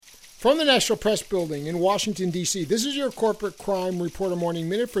From the National Press Building in Washington, D.C., this is your Corporate Crime Reporter Morning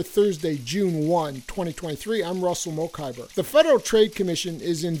Minute for Thursday, June 1, 2023. I'm Russell Mokhiber. The Federal Trade Commission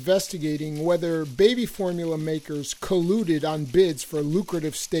is investigating whether baby formula makers colluded on bids for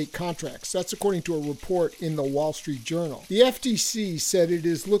lucrative state contracts. That's according to a report in the Wall Street Journal. The FTC said it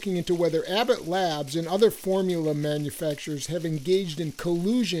is looking into whether Abbott Labs and other formula manufacturers have engaged in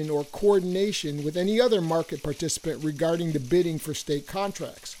collusion or coordination with any other market participant regarding the bidding for state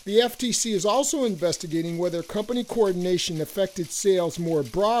contracts. The FTC is also investigating whether company coordination affected sales more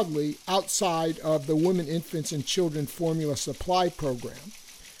broadly outside of the Women, Infants, and Children Formula Supply Program.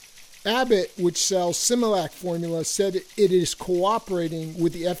 Abbott, which sells Similac formula, said it is cooperating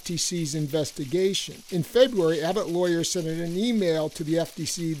with the FTC's investigation. In February, Abbott lawyers sent an email to the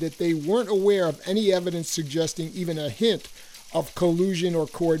FTC that they weren't aware of any evidence suggesting even a hint of collusion or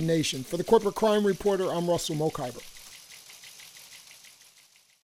coordination. For the Corporate Crime Reporter, I'm Russell Mokhiber.